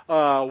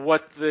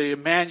what the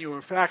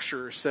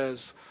manufacturer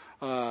says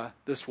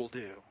this will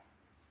do.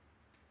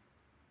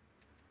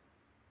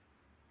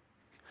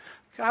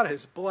 God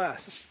has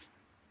blessed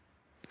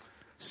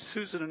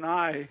Susan and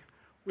I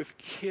with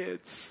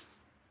kids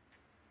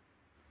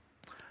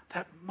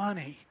that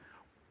money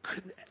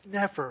could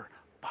never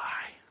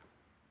buy.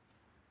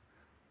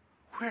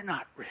 We're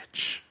not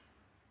rich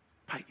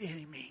by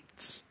any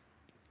means.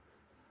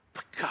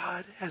 But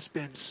God has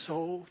been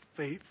so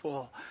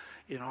faithful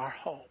in our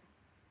home.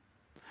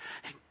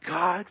 And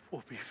God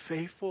will be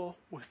faithful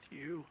with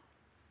you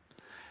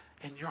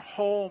and your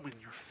home and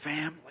your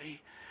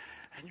family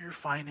and your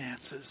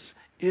finances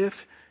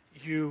if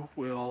you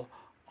will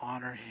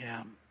honor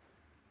Him.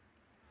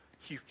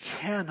 You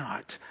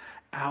cannot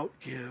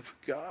outgive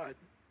God.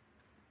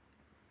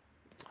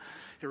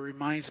 It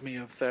reminds me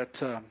of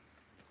that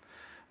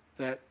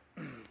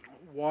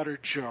water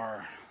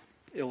jar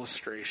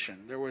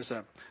illustration. There was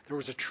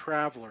a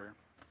traveler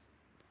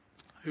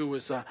who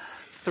was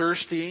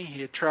thirsty.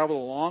 He had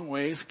traveled a long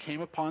ways,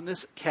 came upon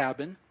this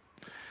cabin.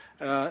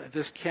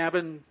 This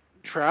cabin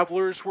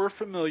travelers were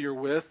familiar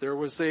with. There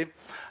was a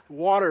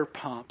water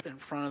pump in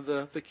front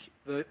of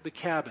the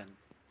cabin.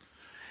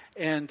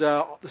 And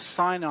the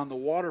sign on the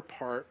water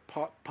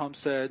pump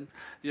said,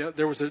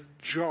 there was a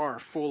jar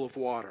full of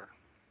water.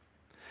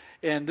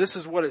 And this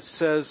is what it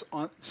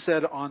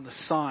said on the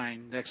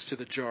sign next to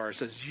the jar. It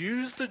says,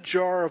 use the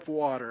jar of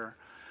water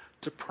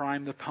to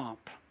prime the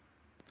pump.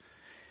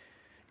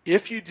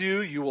 If you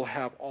do, you will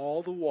have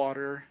all the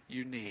water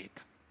you need.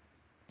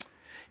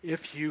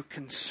 If you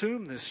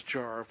consume this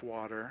jar of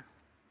water,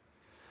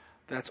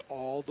 that's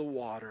all the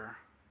water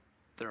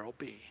there'll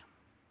be.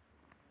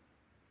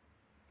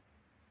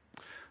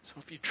 So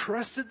if you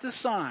trusted the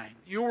sign,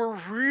 you were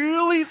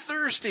really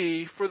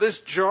thirsty for this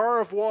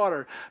jar of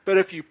water, but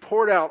if you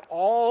poured out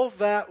all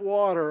that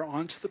water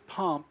onto the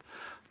pump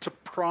to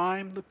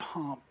prime the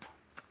pump,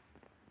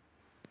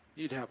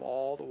 you'd have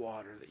all the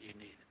water that you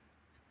needed.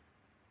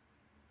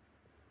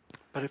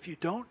 But if you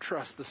don't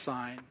trust the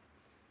sign,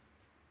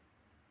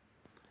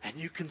 and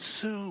you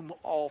consume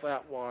all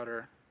that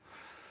water,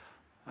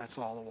 that's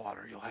all the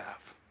water you'll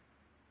have.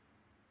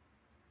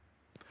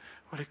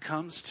 When it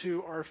comes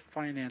to our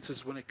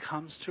finances, when it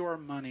comes to our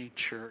money,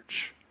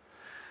 church,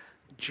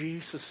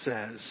 Jesus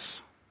says,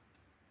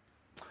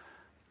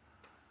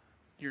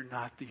 you're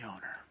not the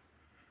owner.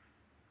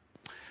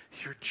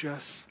 You're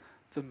just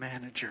the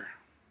manager.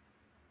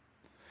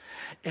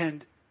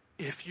 And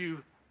if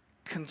you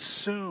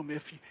consume,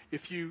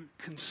 if you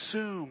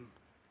consume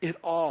it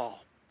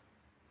all,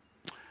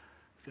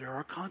 there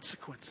are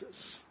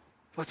consequences.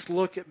 Let's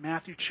look at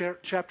Matthew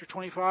chapter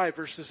 25,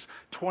 verses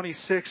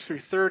 26 through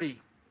 30.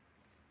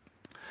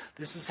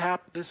 This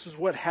is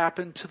what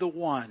happened to the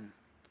one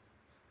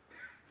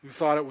who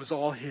thought it was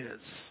all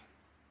his.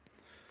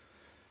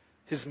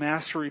 His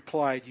master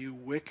replied, "You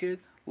wicked,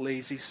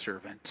 lazy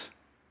servant.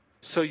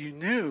 So you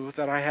knew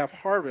that I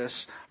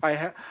harvest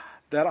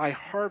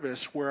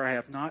where I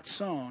have not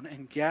sown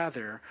and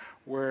gather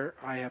where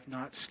I have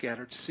not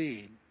scattered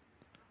seed.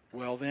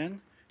 Well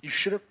then, you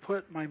should have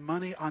put my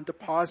money on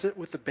deposit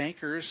with the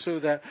bankers so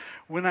that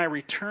when I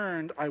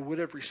returned, I would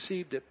have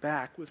received it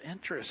back with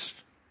interest.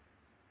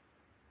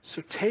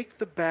 So take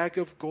the bag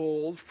of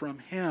gold from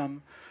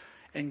him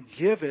and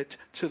give it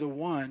to the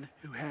one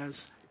who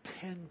has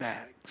 10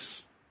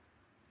 bags."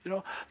 You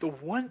know, the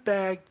one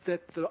bag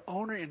that the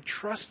owner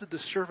entrusted the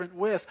servant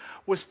with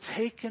was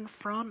taken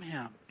from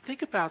him.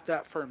 Think about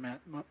that for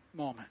a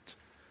moment.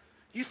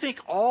 You think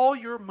all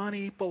your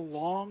money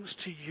belongs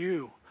to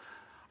you.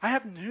 I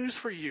have news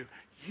for you.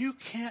 You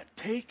can't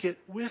take it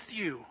with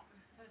you.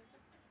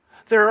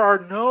 There are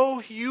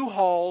no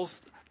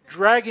U-Hauls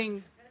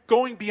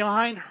going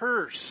behind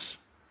hearse.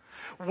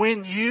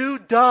 When you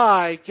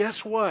die,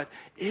 guess what?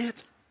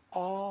 It's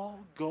all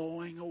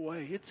going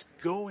away. It's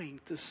going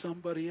to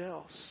somebody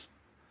else.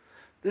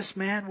 This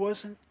man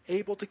wasn't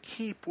able to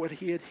keep what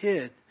he had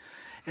hid,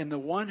 and the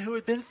one who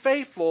had been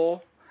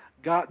faithful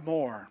got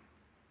more.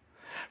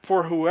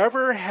 For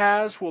whoever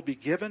has will be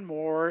given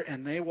more,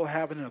 and they will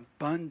have an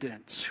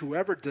abundance.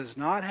 Whoever does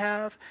not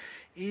have,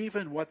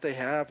 even what they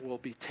have will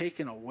be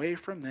taken away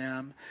from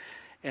them.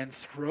 And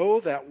throw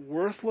that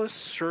worthless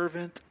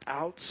servant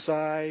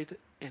outside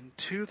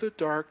into the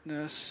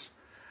darkness,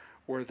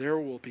 where there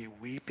will be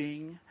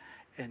weeping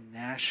and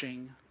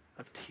gnashing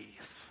of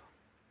teeth.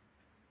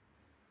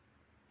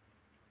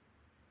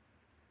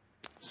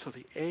 So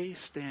the A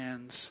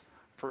stands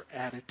for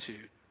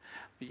attitude.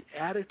 The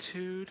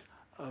attitude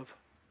of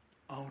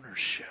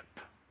ownership.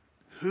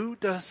 Who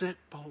does it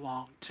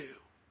belong to?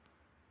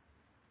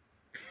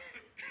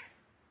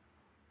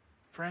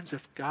 Friends,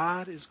 if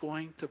God is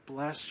going to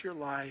bless your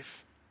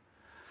life,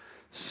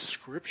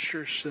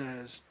 Scripture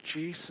says,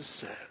 Jesus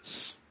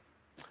says,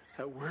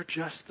 that we're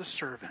just the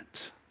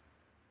servant.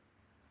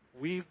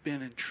 We've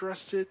been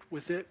entrusted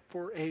with it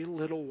for a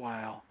little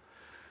while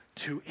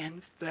to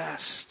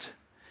invest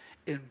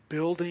in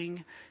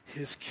building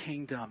His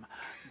kingdom.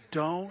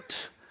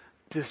 Don't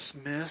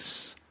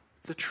dismiss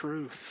the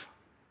truth.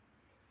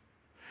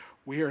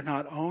 We are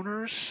not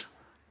owners,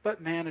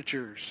 but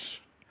managers.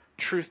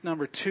 Truth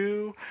number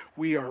 2,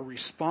 we are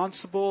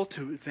responsible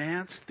to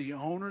advance the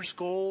owner's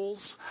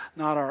goals,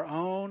 not our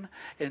own.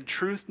 And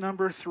truth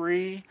number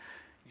 3,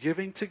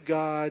 giving to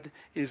God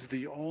is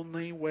the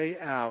only way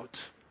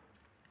out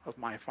of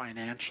my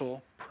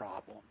financial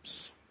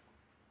problems.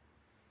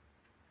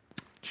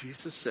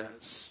 Jesus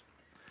says,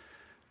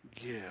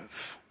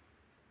 give,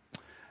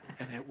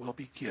 and it will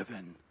be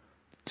given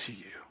to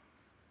you.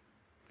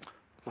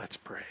 Let's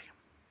pray.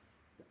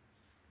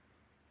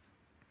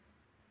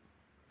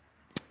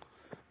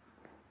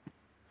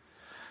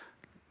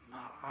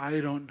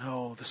 I don't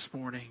know this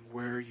morning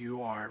where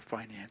you are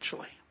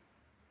financially.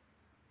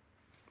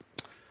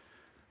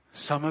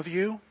 Some of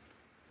you,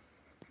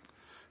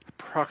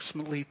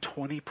 approximately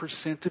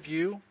 20% of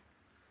you,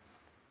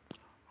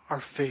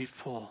 are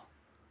faithful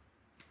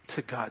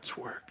to God's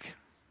work,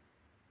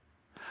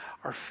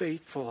 are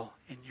faithful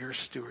in your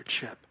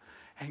stewardship,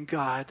 and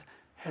God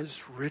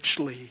has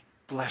richly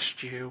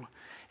blessed you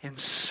in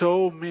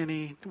so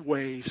many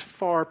ways,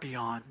 far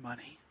beyond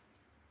money.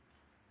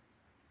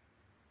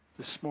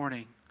 This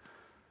morning,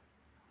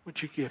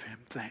 would you give Him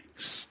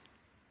thanks?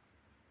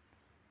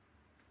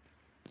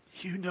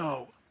 You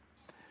know,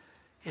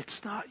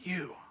 it's not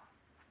you.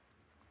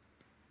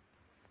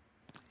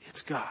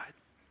 It's God.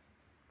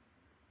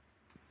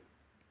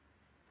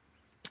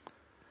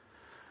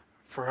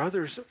 For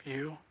others of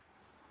you,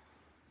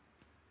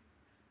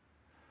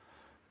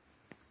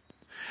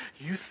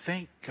 you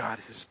think God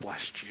has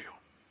blessed you.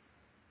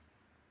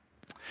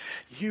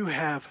 You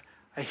have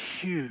a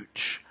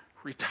huge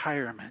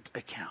retirement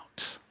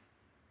account.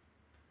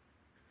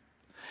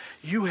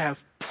 You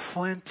have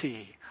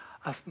plenty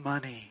of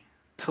money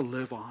to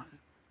live on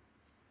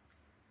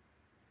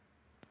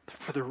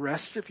for the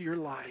rest of your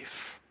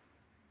life.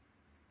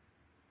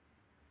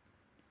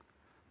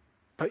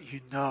 But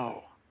you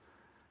know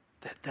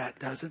that that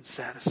doesn't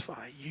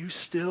satisfy. You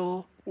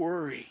still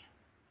worry.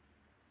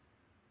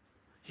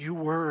 You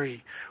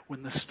worry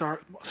when the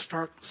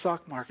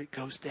stock market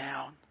goes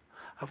down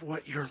of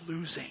what you're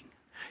losing.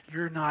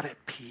 You're not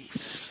at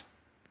peace.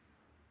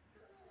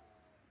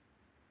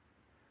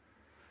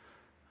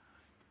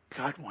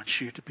 God wants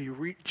you to be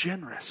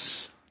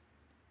generous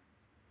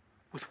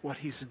with what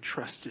He's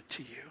entrusted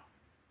to you.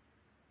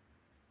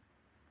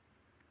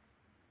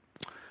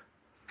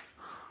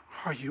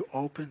 Are you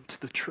open to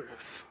the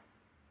truth?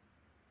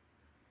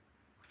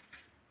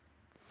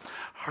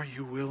 Are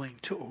you willing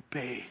to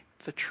obey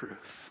the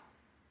truth?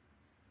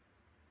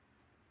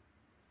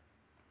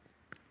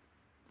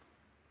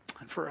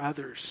 And for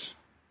others,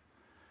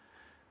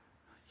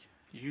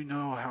 you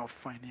know how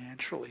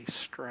financially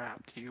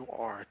strapped you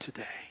are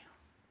today.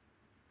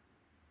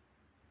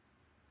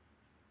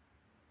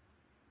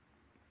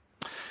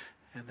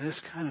 And this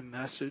kind of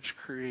message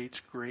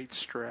creates great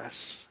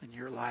stress in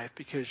your life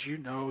because you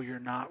know you're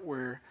not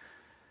where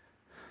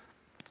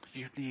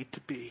you need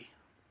to be.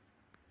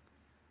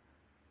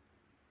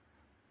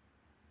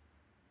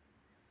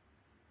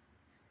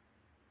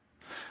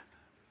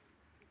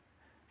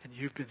 And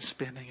you've been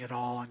spending it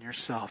all on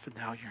yourself, and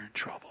now you're in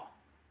trouble.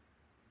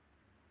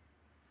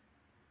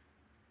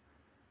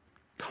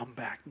 Come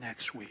back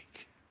next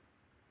week.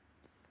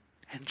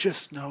 And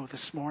just know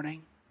this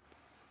morning,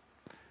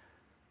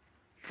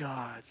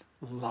 God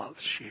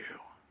loves you.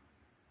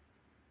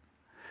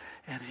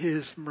 And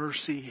His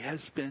mercy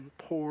has been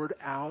poured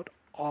out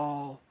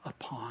all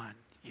upon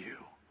you.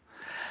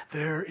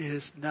 There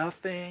is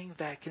nothing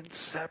that can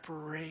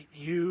separate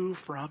you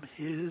from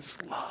His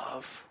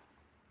love.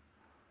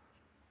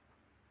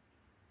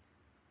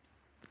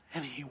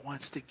 And He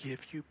wants to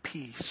give you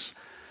peace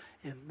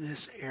in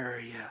this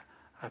area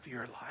of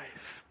your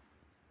life.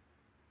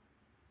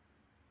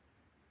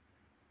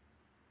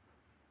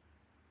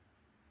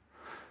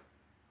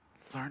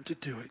 Learn to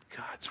do it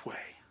God's way.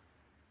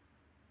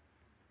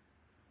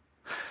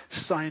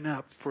 Sign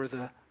up for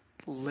the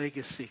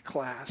legacy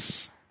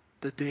class,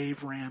 the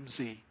Dave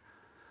Ramsey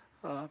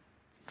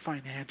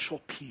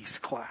financial peace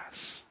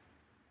class.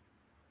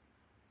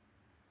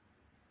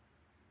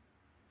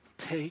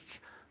 Take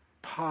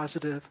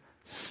positive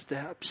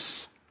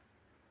steps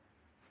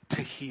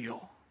to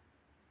heal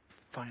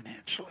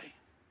financially.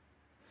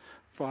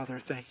 Father,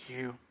 thank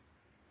you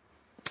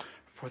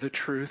for the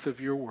truth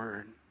of your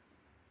word.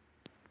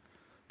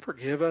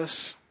 Forgive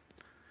us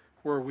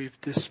where we've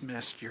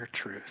dismissed your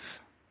truth.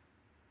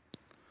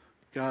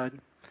 God,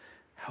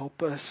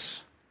 help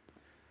us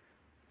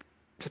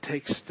to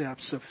take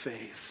steps of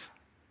faith,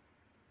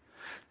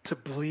 to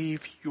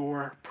believe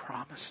your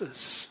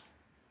promises.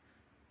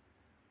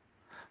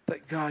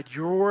 That God,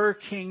 your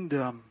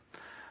kingdom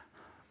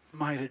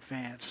might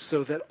advance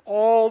so that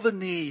all the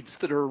needs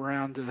that are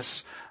around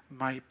us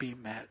might be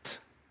met.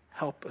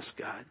 Help us,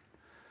 God,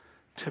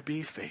 to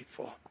be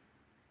faithful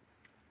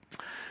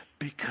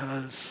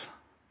because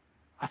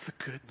of the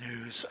good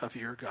news of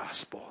your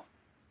gospel.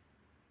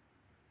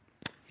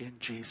 In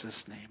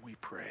Jesus' name we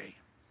pray.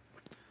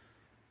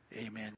 Amen.